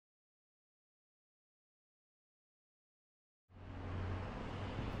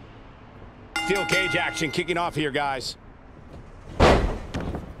Steel cage action kicking off here, guys.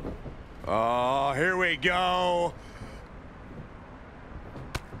 Oh, here we go.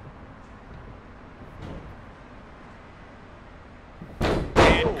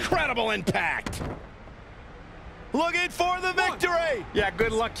 Incredible impact. Looking for the victory. Yeah,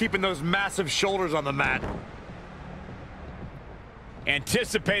 good luck keeping those massive shoulders on the mat.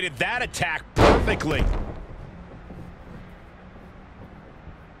 Anticipated that attack perfectly.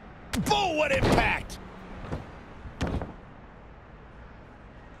 Boom, what impact.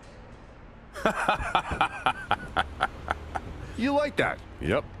 You like that?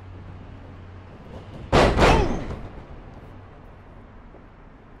 Yep.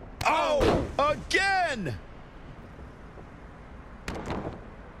 Oh, again!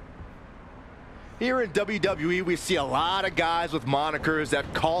 Here in WWE, we see a lot of guys with monikers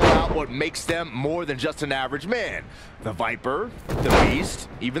that call out what makes them more than just an average man. The Viper, the Beast,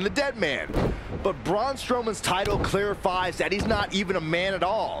 even the Dead Man. But Braun Strowman's title clarifies that he's not even a man at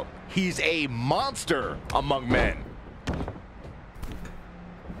all. He's a monster among men.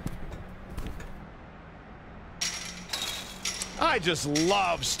 I just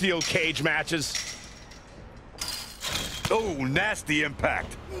love steel cage matches. Oh, nasty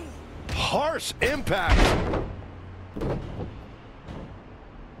impact. Harsh impact.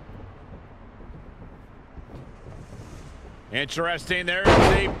 Interesting. There's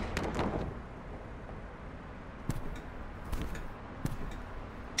the...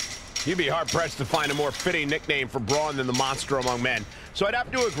 You'd be hard-pressed to find a more fitting nickname for Braun than the Monster Among Men. So I'd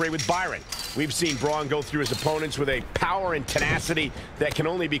have to agree with Byron. We've seen Braun go through his opponents with a power and tenacity that can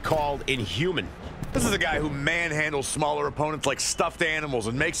only be called inhuman. This is a guy who manhandles smaller opponents like stuffed animals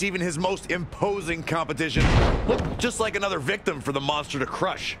and makes even his most imposing competition look just like another victim for the monster to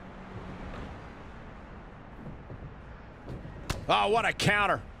crush. Oh, what a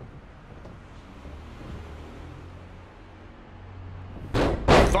counter.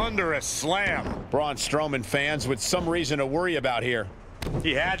 Thunderous slam. Braun Strowman fans with some reason to worry about here.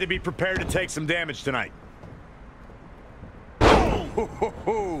 He had to be prepared to take some damage tonight.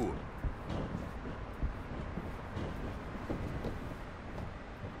 Oh!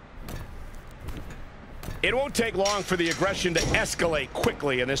 It won't take long for the aggression to escalate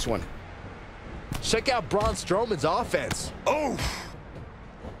quickly in this one. Check out Braun Strowman's offense. Oh!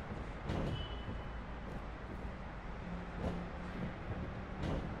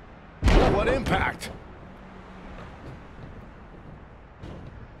 What impact.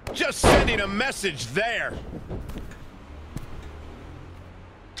 Just sending a message there.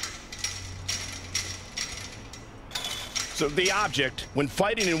 So the object, when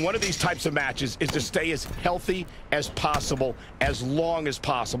fighting in one of these types of matches, is to stay as healthy as possible, as long as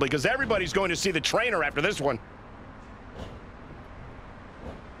possible, because everybody's going to see the trainer after this one.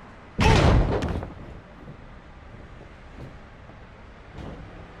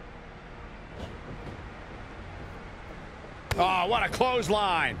 Oh, what a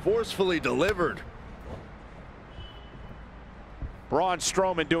clothesline. Forcefully delivered. Braun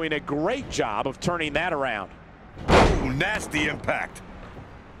Strowman doing a great job of turning that around. Ooh, nasty impact.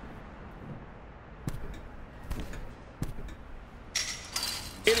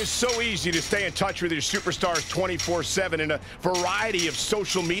 It is so easy to stay in touch with your superstars 24/7 in a variety of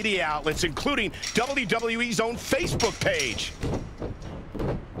social media outlets, including WWE's own Facebook page.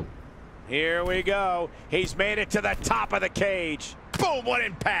 Here we go. He's made it to the top of the cage. Boom, what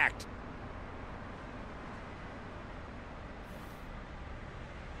impact.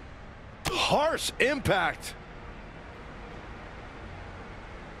 Harsh impact.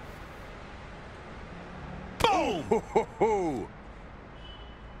 Boom!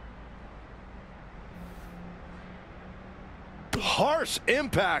 Harsh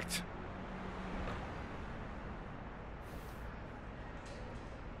impact.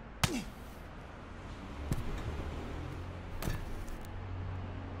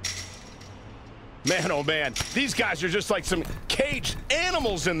 Man, oh man, these guys are just like some caged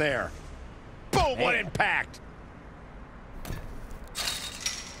animals in there. Boom, what impact.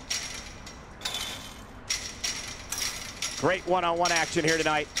 Great one-on-one action here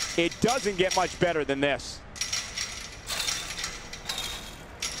tonight. It doesn't get much better than this.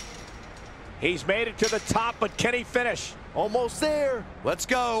 He's made it to the top, but can he finish? Almost there. Let's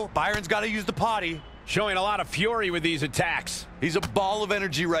go. Byron's got to use the potty. Showing a lot of fury with these attacks. He's a ball of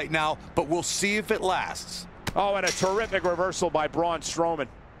energy right now, but we'll see if it lasts. Oh, and a terrific reversal by Braun Strowman.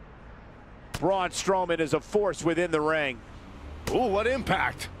 Braun Strowman is a force within the ring. Ooh, what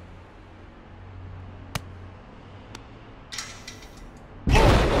impact.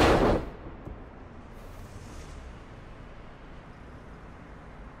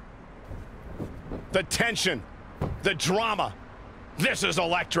 The tension, the drama. This is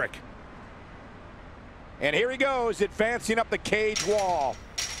electric. And here he goes, advancing up the cage wall.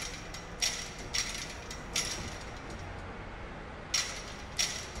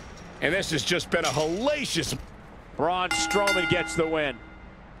 And this has just been a hellacious... Braun Strowman gets the win.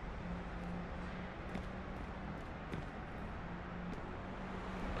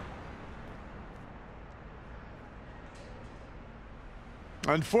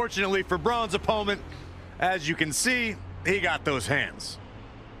 Unfortunately for Braun's opponent, as you can see, he got those hands.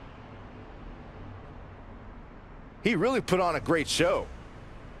 He really put on a great show.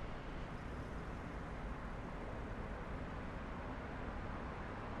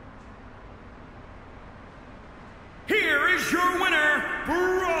 Here is your winner,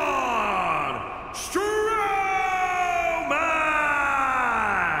 Braun Strowman!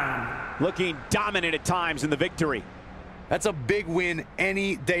 Looking dominant at times in the victory. That's a big win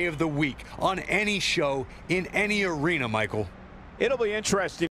any day of the week, on any show, in any arena, Michael. It'll be interesting.